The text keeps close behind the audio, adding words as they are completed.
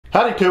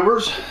Howdy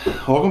tubers,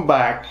 welcome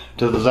back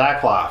to the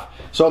Zach Life.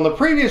 So in the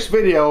previous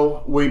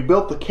video we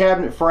built the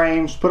cabinet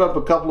frames, put up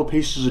a couple of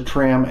pieces of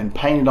trim and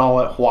painted all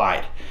that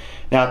white.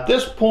 Now at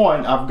this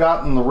point I've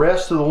gotten the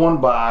rest of the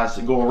one-bys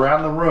that go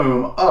around the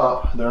room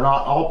up. They're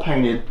not all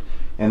painted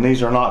and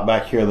these are not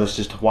back here, that's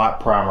just a white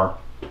primer.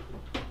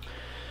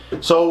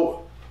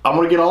 So I'm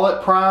going to get all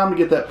that primed,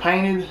 get that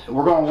painted.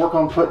 We're going to work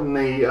on putting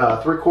the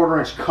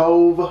 3/4 inch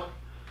cove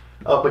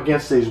up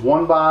against these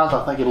one-bys.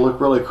 I think it'll look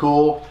really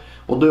cool.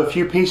 We'll do a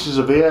few pieces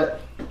of it,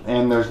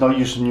 and there's no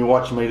use in you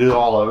watching me do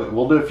all of it.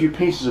 We'll do a few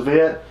pieces of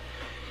it,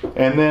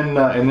 and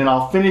then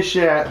I'll finish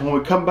that. When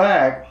we come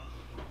back,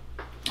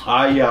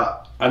 I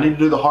need to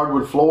do the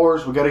hardwood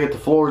floors. We got to get the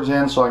floors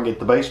in so I can get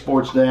the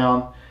baseboards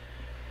down,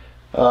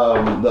 the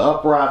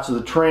uprights of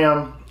the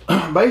trim.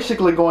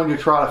 Basically going to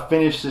try to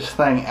finish this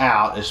thing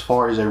out as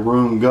far as a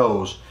room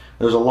goes.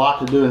 There's a lot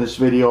to do in this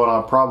video, and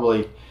I'll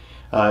probably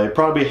it'll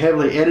probably be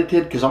heavily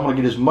edited because I'm going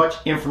to get as much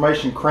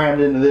information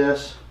crammed into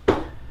this.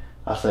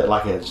 I say it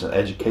like it's an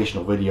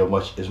educational video,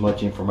 as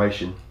much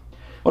information.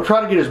 I'll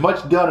try to get as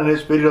much done in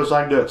this video as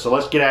I can do it, so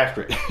let's get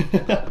after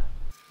it.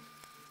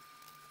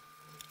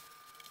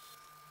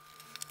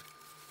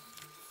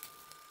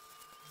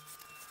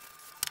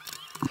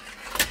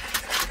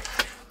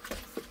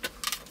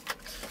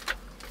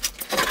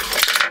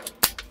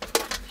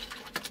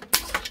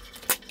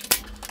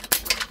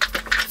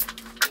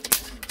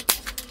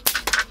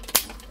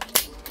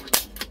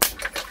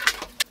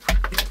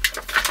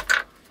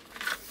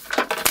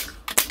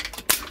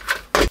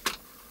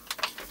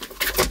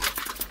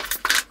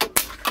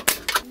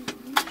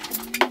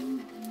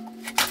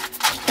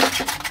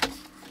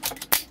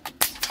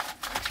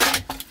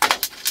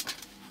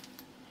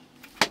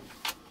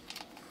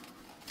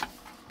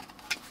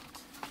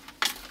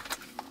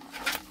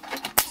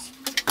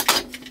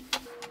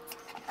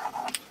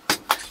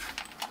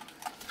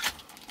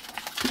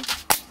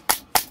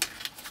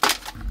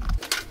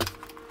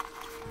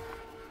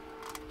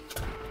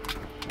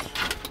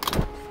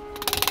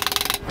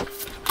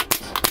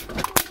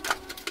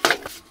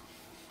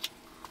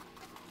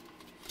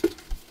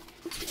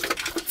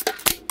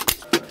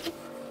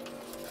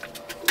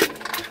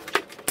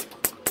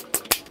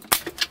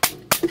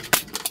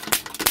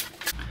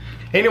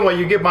 Anyway,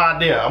 you get my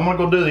idea. I'm gonna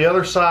go do the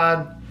other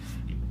side,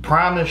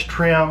 prime this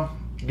trim,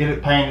 get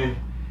it painted,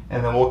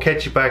 and then we'll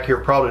catch you back here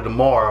probably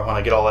tomorrow when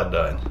I get all that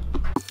done.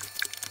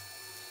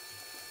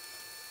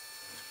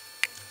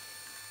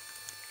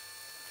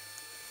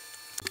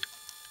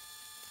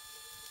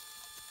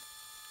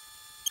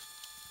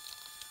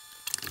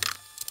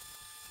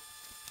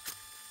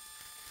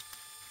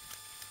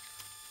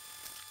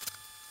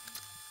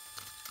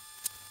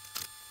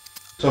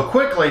 So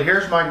quickly,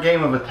 here's my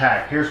game of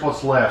attack. Here's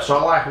what's left. So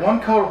I like one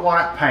coat of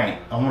white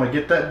paint. I'm going to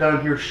get that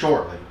done here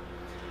shortly.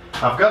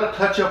 I've got to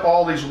touch up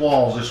all these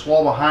walls. This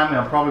wall behind me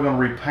I'm probably going to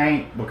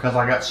repaint because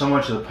I got so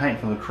much of the paint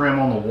from the trim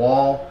on the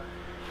wall.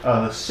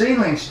 The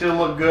ceilings still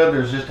look good.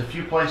 There's just a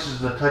few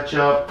places to touch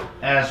up,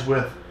 as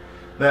with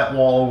that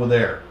wall over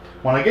there.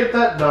 When I get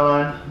that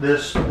done,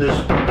 this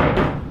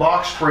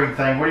box spring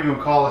thing, what are you going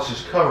to call this,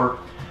 this cover,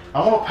 I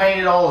want to paint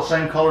it all the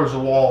same color as the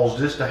walls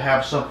just to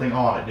have something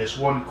on it. Just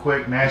one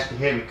quick, nasty,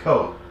 heavy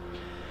coat.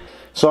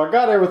 So I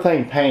got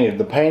everything painted.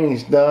 The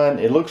painting's done.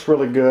 It looks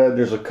really good.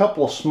 There's a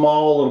couple of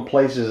small little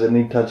places that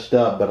need touched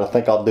up, but I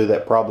think I'll do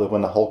that probably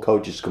when the whole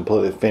coach is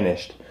completely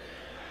finished.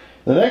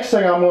 The next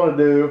thing I'm going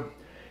to do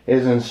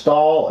is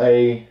install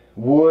a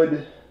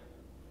wood,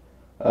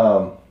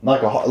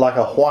 like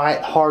a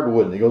white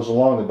hardwood that goes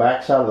along the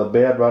back side of the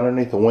bed right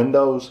underneath the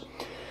windows,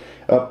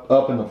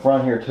 up in the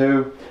front here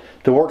too.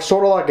 To work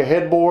sort of like a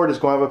headboard. It's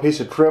going to have a piece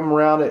of trim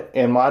around it,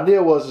 and my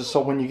idea was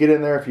so when you get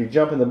in there, if you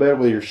jump in the bed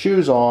with your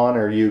shoes on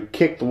or you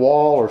kick the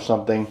wall or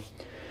something,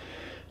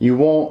 you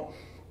won't,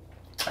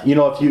 you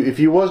know, if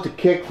you was to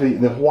kick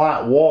the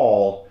white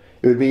wall,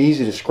 it would be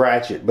easy to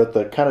scratch it, but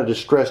the kind of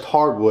distressed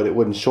hardwood, it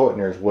wouldn't shorten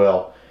there as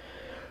well.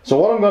 So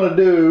what I'm going to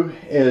do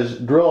is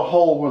drill a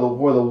hole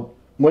where the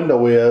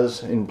window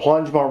is and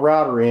plunge my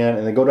router in,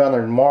 and then go down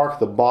there and mark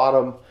the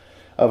bottom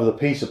of the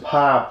piece of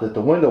pipe that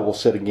the window will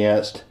sit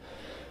against,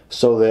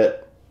 so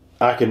that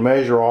I can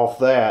measure off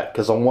that,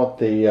 because I want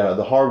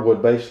the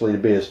hardwood basically to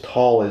be as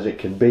tall as it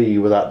can be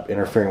without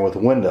interfering with the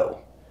window.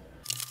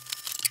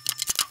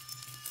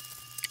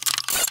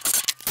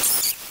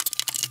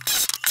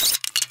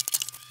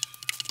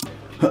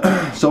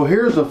 So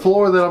here's the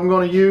floor that I'm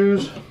going to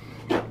use.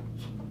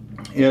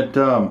 It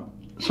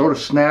sort of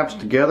snaps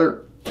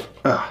together.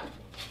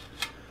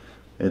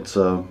 It's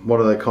what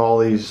do they call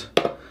these?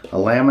 A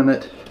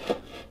laminate.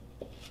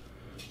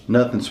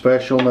 Nothing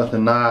special,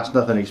 nothing nice,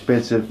 nothing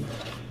expensive,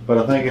 but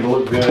I think it'll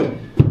look good.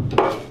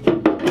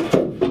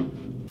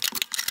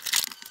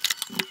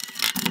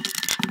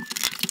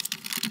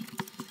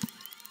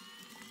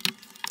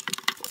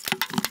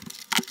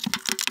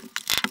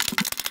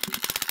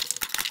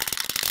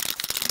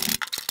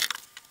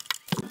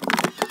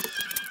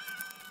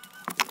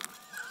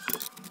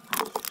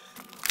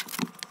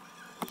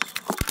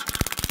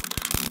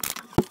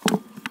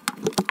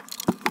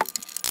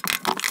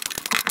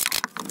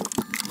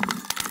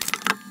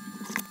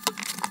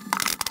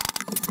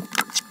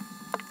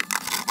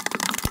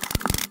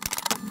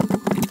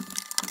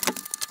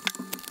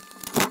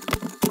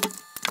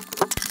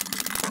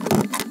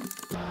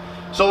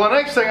 So the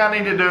next thing I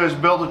need to do is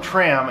build a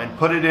trim and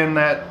put it in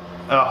that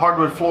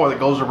hardwood floor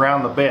that goes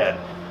around the bed.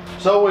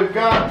 So we've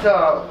got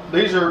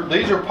these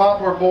are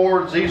poplar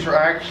boards. These are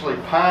actually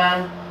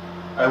pine.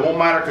 It won't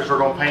matter because we're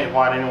going to paint it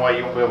white anyway.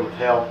 You won't be able to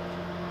tell.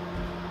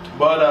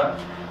 But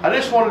I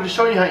just wanted to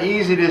show you how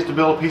easy it is to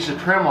build a piece of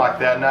trim like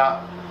that.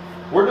 Now,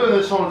 we're doing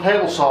this on a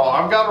table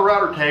saw. I've got a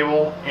router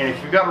table, and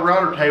if you've got a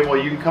router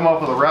table, you can come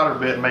up with a router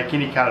bit and make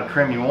any kind of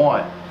trim you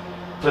want.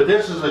 But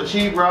this is a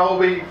cheap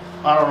Ryobi,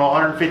 I don't know,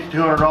 $150,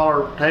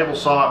 $200 table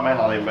saw. It may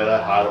not even be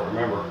that high, I don't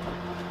remember.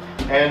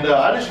 And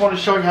I just wanted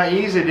to show you how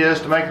easy it is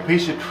to make a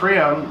piece of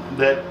trim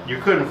that you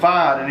couldn't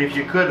find, and if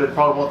you could, it'd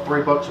probably want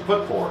 $3 a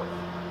foot for it.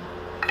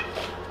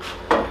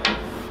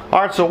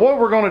 Alright, so what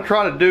we're going to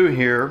try to do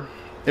here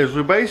is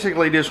we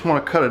basically just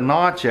want to cut a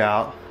notch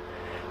out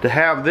to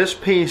have this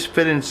piece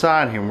fit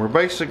inside here. We're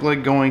basically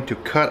going to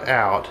cut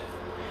out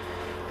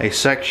a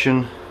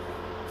section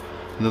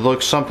that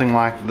looks something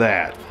like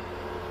that.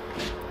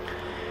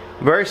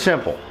 Very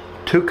simple.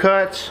 2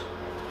 cuts.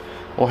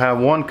 We'll have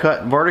 1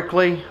 cut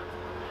vertically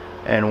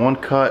and 1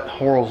 cut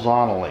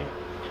horizontally.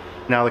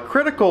 Now the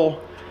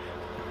critical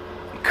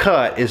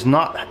cut is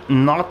not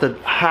the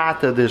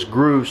height of this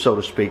groove, so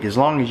to speak, as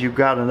long as you've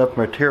got enough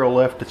material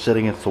left to sit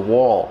against the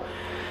wall.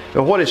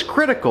 But what is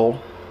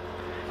critical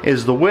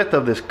is the width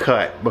of this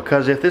cut,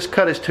 because if this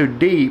cut is too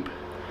deep,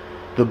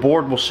 the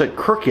board will sit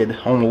crooked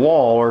on the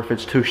wall, or if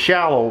it's too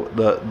shallow,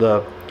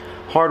 the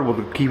hardwood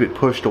will keep it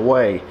pushed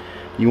away.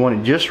 You want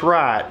it just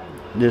right,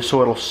 just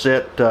so it'll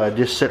sit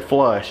just sit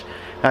flush.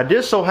 Now, it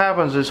just so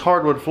happens this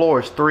hardwood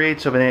floor is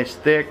 3/8 of an inch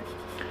thick,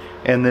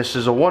 and this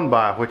is a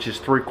 1x, which is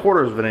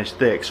 3/4 of an inch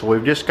thick. So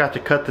we've just got to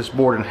cut this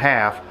board in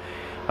half.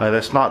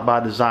 That's not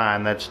by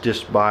design. That's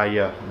just by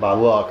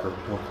luck or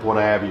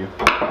what have you.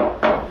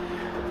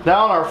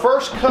 Now, on our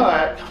first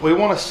cut, we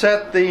want to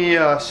set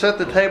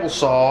the table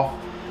saw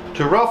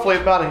to roughly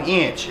about 1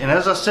 inch. And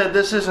as I said,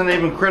 this isn't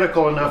even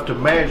critical enough to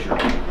measure.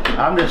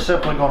 I'm just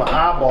simply going to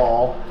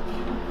eyeball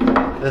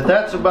that.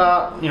 That's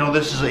about, you know,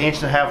 this is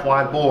 1.5 inch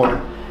wide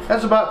board.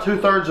 That's about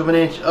 2/3 of an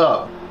inch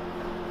up.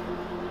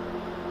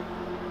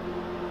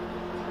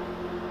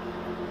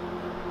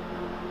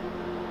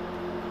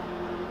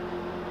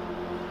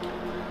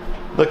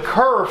 The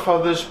kerf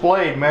of this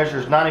blade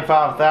measures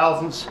 95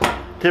 thousandths.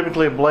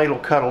 Typically a blade will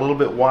cut a little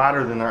bit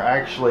wider than their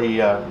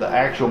the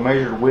actual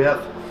measured width.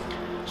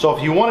 So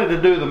if you wanted to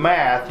do the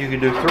math, you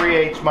could do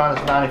 3/8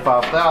 minus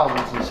 95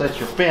 thousandths and set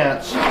your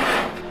fence.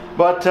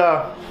 But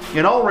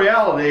in all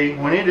reality,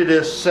 we need to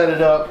just set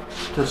it up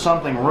to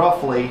something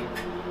roughly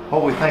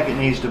what we think it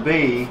needs to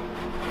be.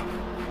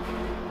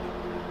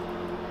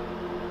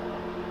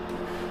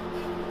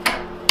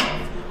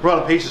 Run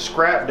a piece of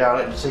scrap down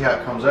it and see how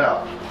it comes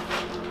out.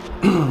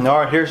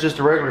 Alright, here's just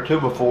a regular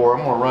 2x4.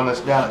 I'm going to run this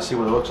down and see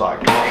what it looks like.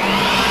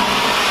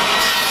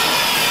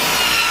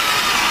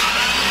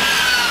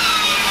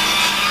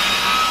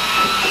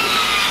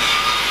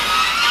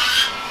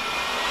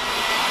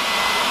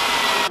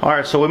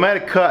 Alright, so we made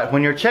a cut.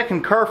 When you're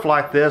checking kerf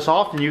like this,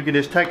 often you can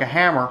just take a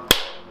hammer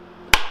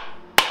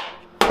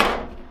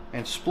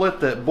and split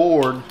that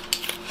board,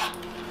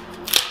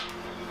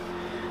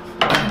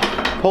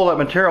 pull that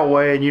material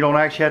away, and you don't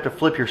actually have to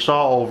flip your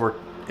saw over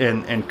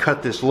and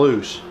cut this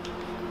loose.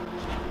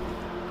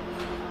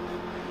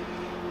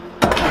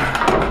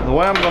 The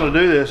way I'm going to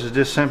do this is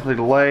just simply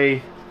to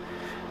lay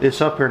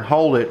this up here and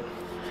hold it,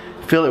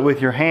 feel it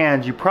with your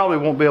hands. You probably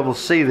won't be able to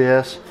see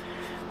this.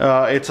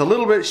 It's a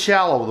little bit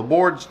shallow. The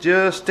board's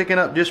just sticking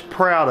up just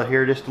proud of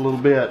here just a little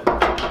bit.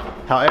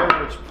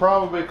 However, it's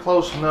probably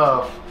close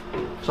enough.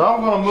 So I'm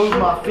going to move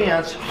my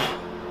fence.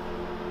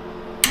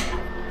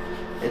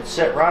 It's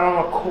set right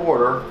on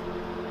 1/4,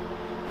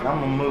 and I'm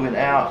going to move it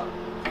out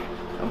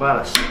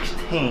about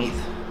 1/16.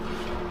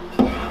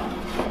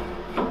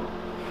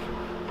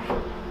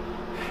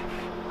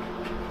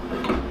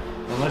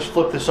 And let's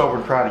flip this over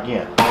and try it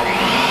again.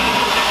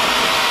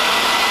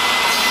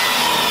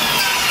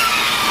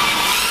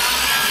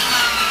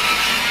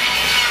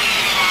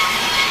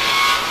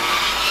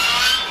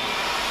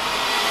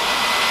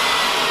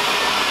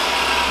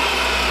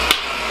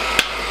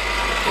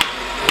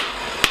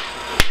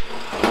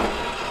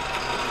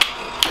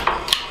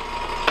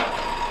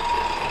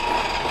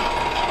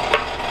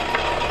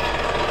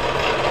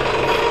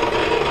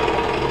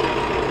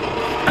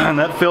 And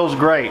that feels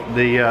great.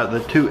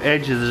 The 2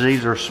 edges of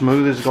these are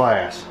smooth as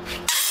glass.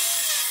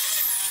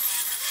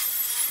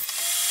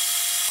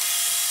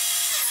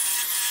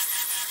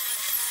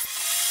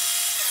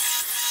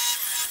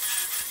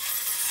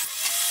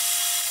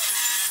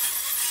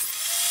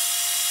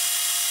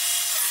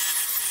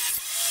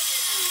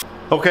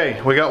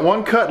 Okay, we got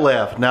 1 cut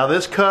left. Now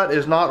this cut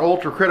is not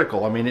ultra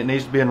critical. I mean, it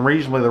needs to be in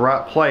reasonably the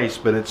right place,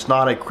 but it's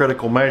not a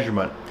critical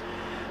measurement.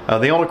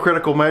 The only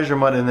critical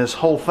measurement in this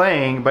whole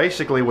thing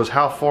basically was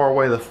how far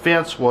away the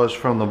fence was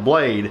from the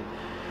blade.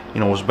 You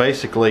know, was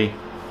basically,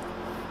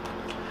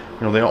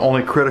 you know, the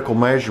only critical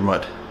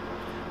measurement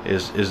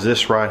is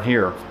this right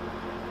here.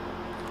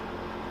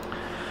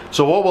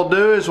 So what we'll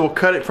do is we'll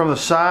cut it from the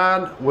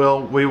side.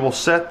 We will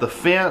set the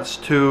fence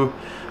to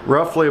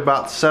roughly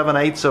about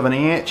 7/8 of an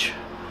inch,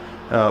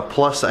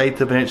 plus the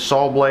 1/8 of an inch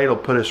saw blade will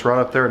put us right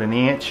up there at an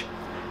inch.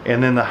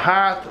 And then the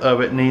height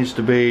of it needs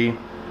to be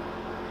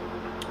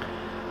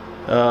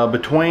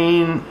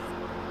between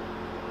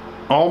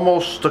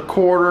almost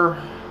 1/4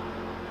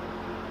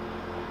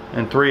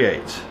 and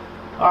 3/8.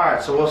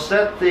 Alright, so we'll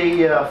set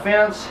the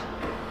fence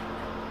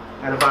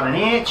at about an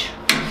inch.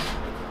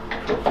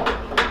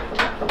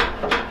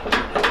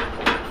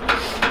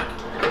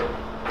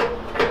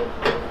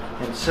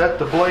 And set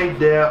the blade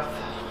depth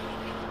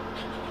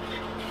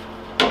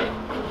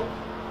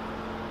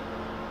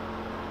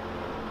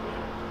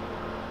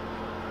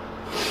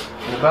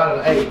at about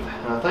an 1/8.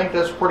 And I think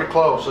that's pretty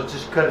close. Let's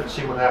just cut it and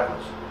see what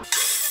happens.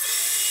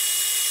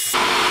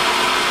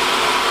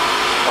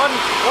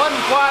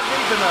 Wasn't quite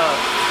deep enough.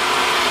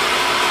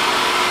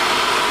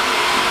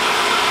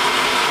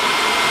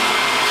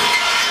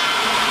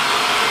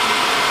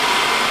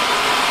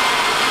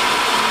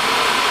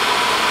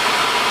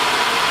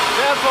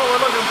 That's what we're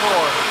looking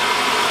for.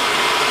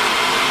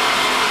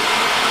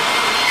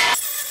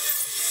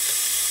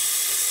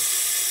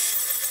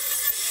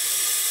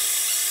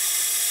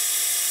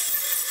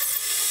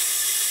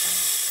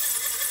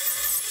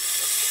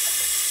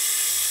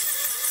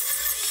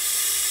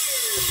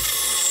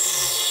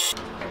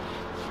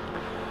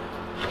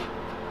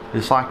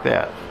 Just like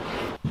that.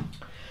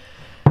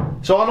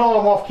 So I know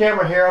I'm off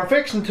camera here. I'm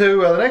fixing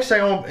to, the next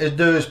thing I'm going to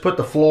do is put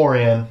the floor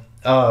in.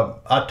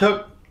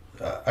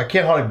 I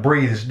can't hardly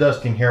breathe, it's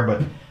dusty in here,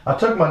 but I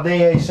took my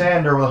DA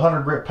sander with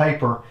 100 grit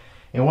paper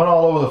and went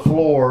all over the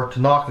floor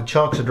to knock the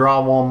chunks of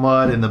drywall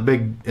mud and the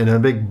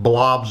big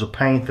blobs of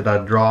paint that I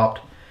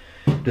dropped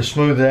to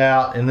smooth it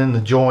out, and then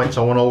the joints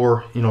I went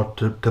over, you know,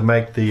 to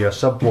make the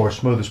subfloor as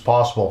smooth as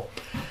possible.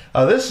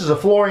 This is the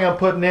flooring I'm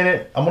putting in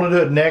it. I'm going to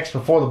do it next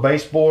before the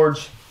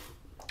baseboards.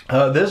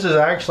 This is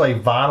actually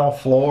vinyl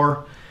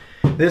floor.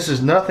 This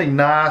is nothing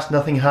nice,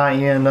 nothing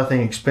high-end,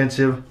 nothing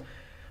expensive.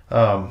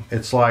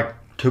 It's like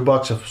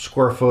 $2 a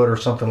square foot or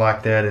something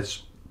like that.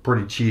 It's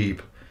pretty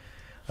cheap.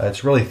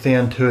 It's really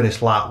thin too, and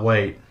it's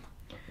lightweight.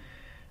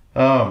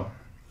 And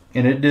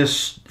it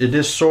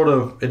just sort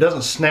of, it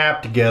doesn't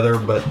snap together,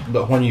 but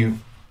when you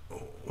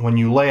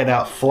lay it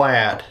out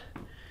flat,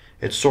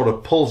 it sort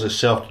of pulls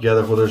itself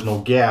together where there's no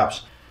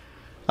gaps.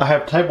 I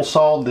have table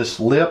sawed this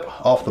lip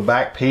off the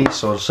back piece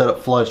so it'll set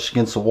up flush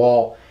against the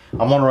wall.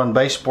 I'm going to run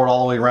baseboard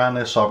all the way around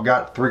this, so I've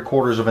got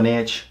 3/4 of an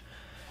inch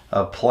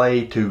of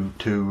play to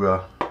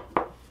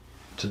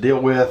deal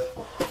with,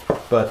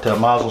 but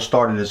might as well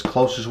start it as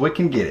close as we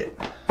can get it.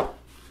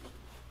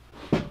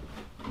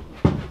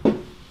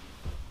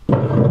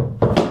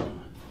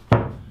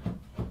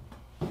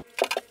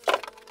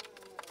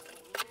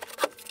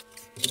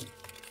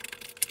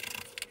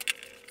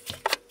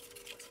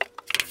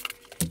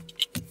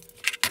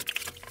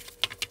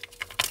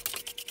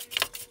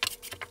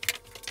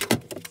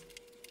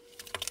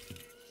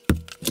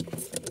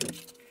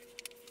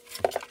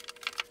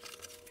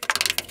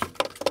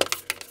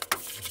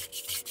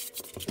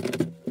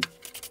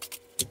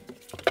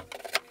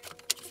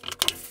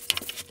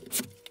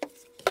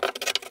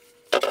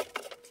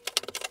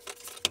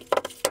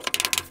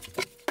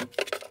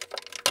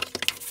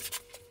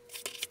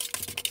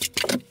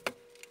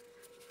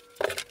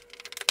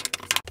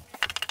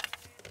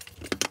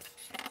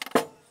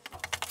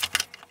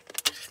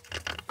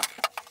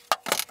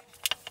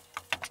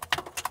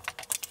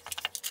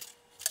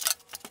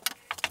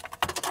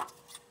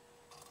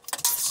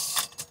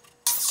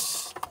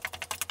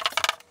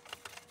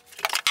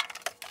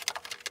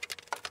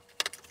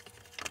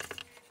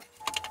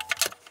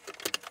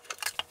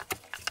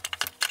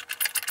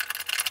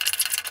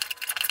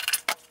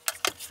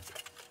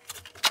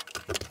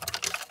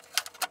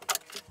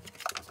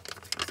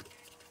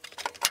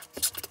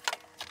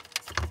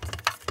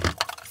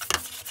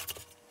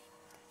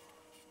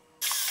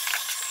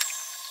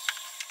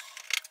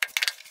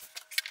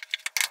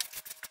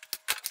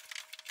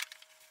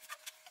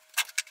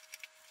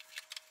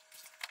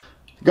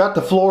 Got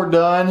the floor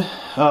done.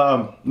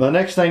 The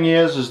next thing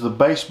is the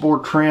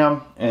baseboard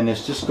trim, and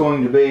it's just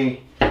going to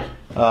be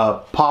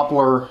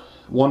poplar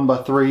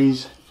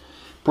 1x3s.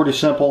 Pretty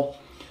simple.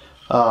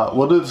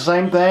 We'll do the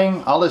same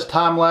thing. I'll just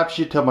time lapse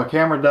you till my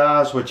camera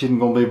dies, which isn't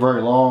going to be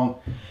very long.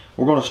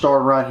 We're going to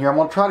start right here. I'm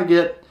going to try to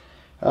get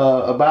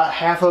about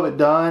half of it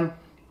done,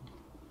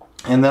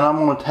 and then I'm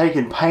going to take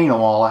and paint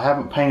them all. I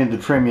haven't painted the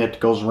trim yet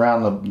that goes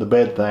around the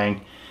bed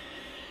thing.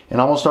 And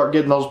I'm going to start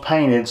getting those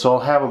painted, so I'll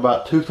have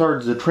about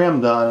 2/3 of the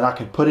trim done, and I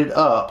can put it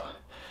up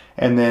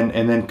and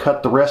then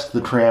cut the rest of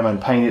the trim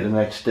and paint it the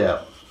next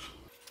step.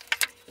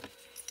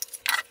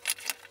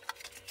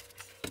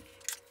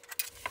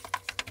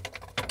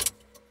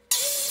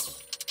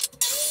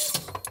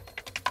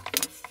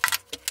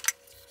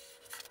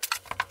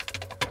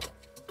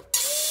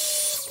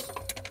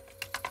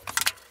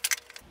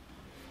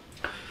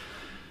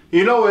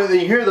 You know, you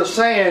hear the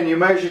saying, you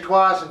measure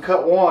twice and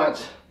cut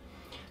once.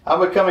 I'm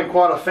becoming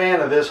quite a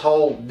fan of this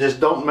whole, just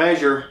don't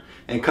measure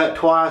and cut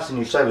twice and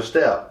you save a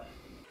step.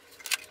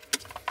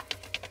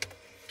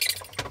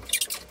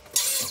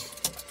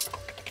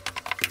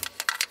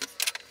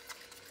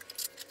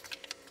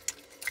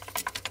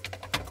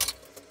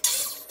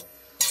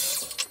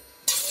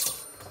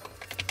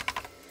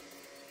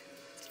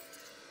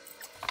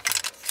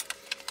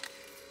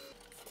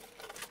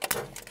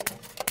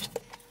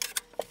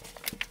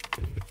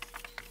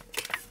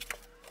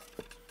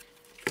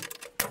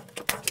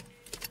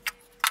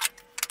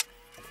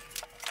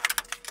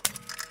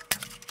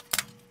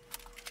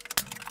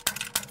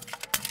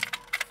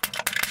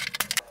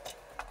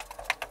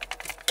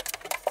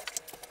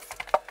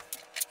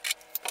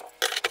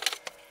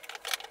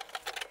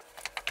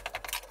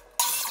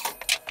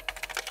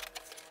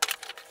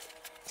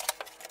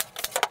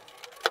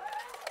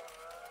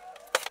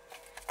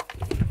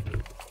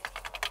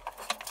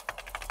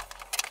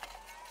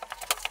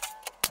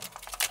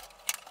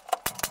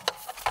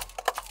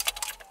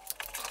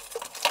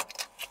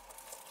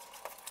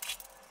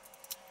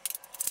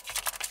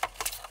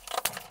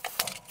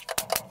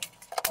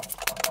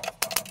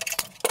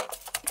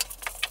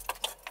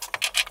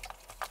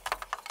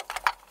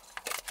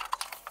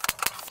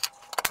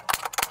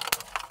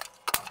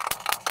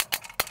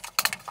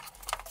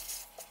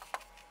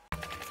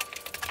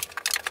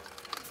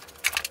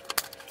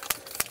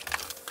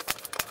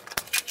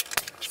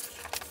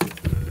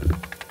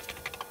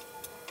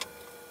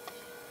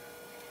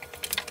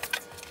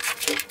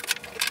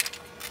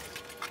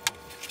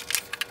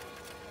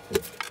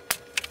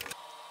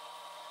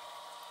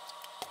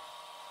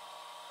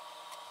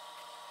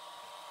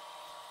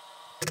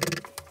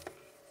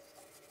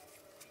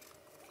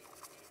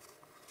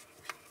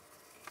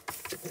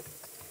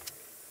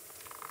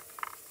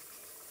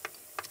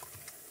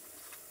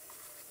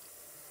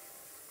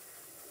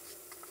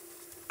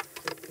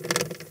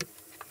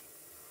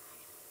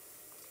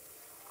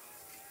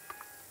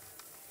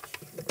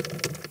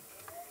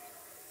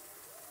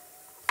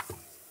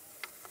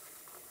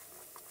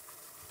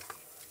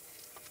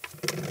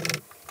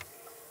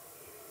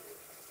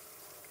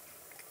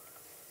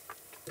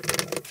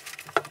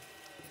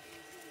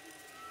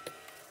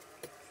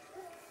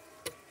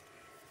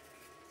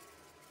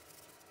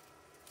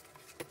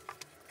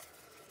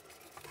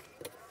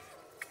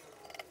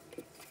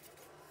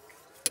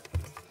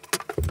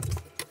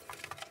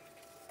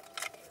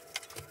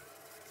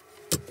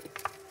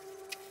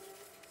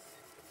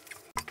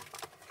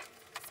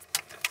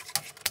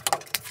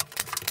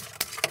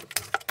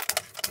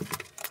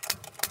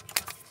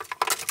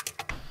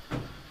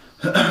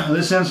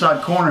 This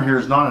inside corner here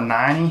is not a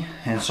 90,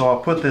 and so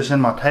I put this in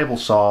my table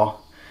saw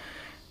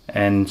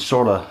and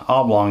sort of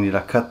oblonged it.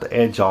 I cut the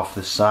edge off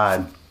this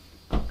side.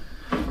 I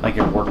think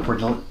it worked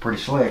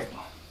pretty slick.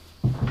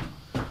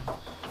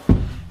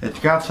 It's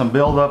got some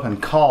buildup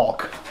and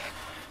caulk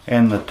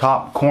in the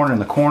top corner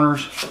and the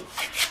corners,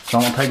 so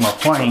I'm gonna take my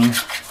plane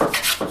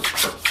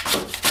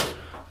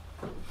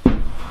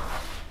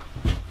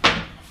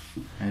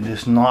and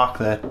just knock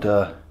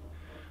that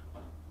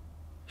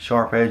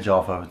sharp edge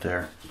off of it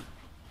there.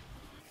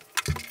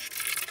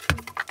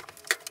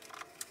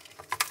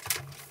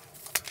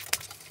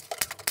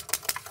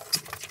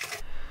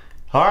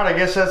 Alright, I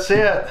guess that's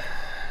it.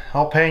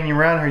 I'll pan you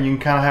around here, you can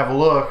kind of have a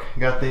look.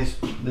 Got these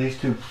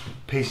two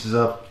pieces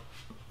up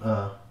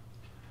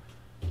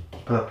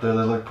put up there.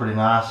 They look pretty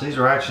nice. These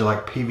are actually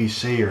like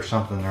PVC or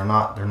something. They're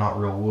not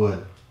real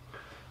wood.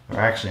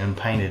 They're actually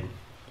unpainted.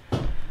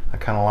 I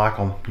kind of like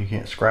them. You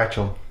can't scratch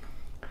them.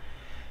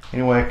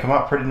 Anyway, come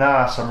out pretty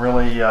nice. I'm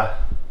really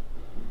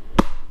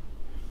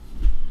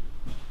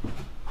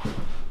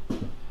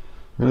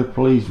really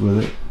pleased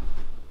with it.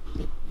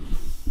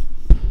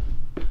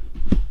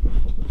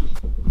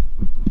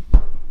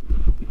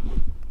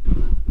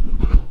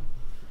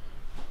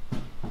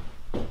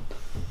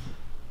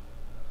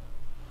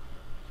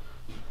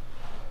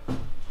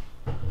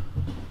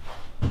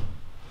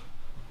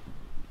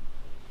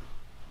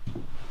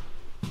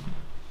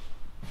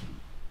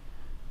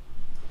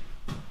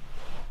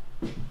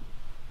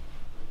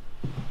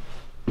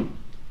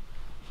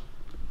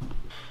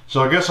 So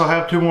I guess I'll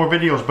have 2 more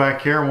videos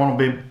back here. One will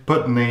be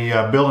putting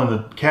the building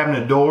the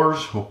cabinet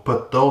doors. We'll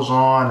put those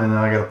on, and then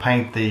I got to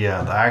paint the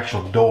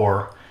actual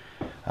door.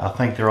 I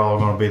think they're all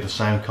going to be the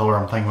same color.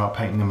 I'm thinking about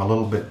painting them a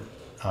little bit,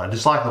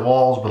 just like the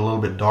walls, but a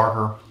little bit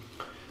darker.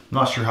 I'm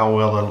not sure how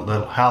well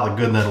how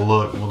good that'll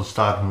look. We'll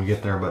decide when we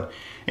get there. But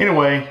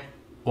anyway,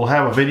 we'll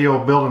have a video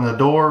of building the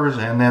doors,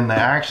 and then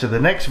the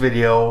next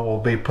video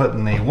will be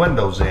putting the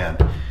windows in.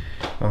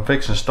 I'm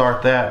fixing to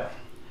start that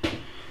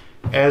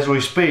as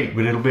we speak,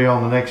 but it'll be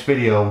on the next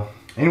video.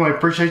 Anyway,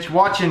 appreciate you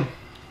watching.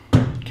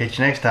 Catch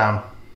you next time.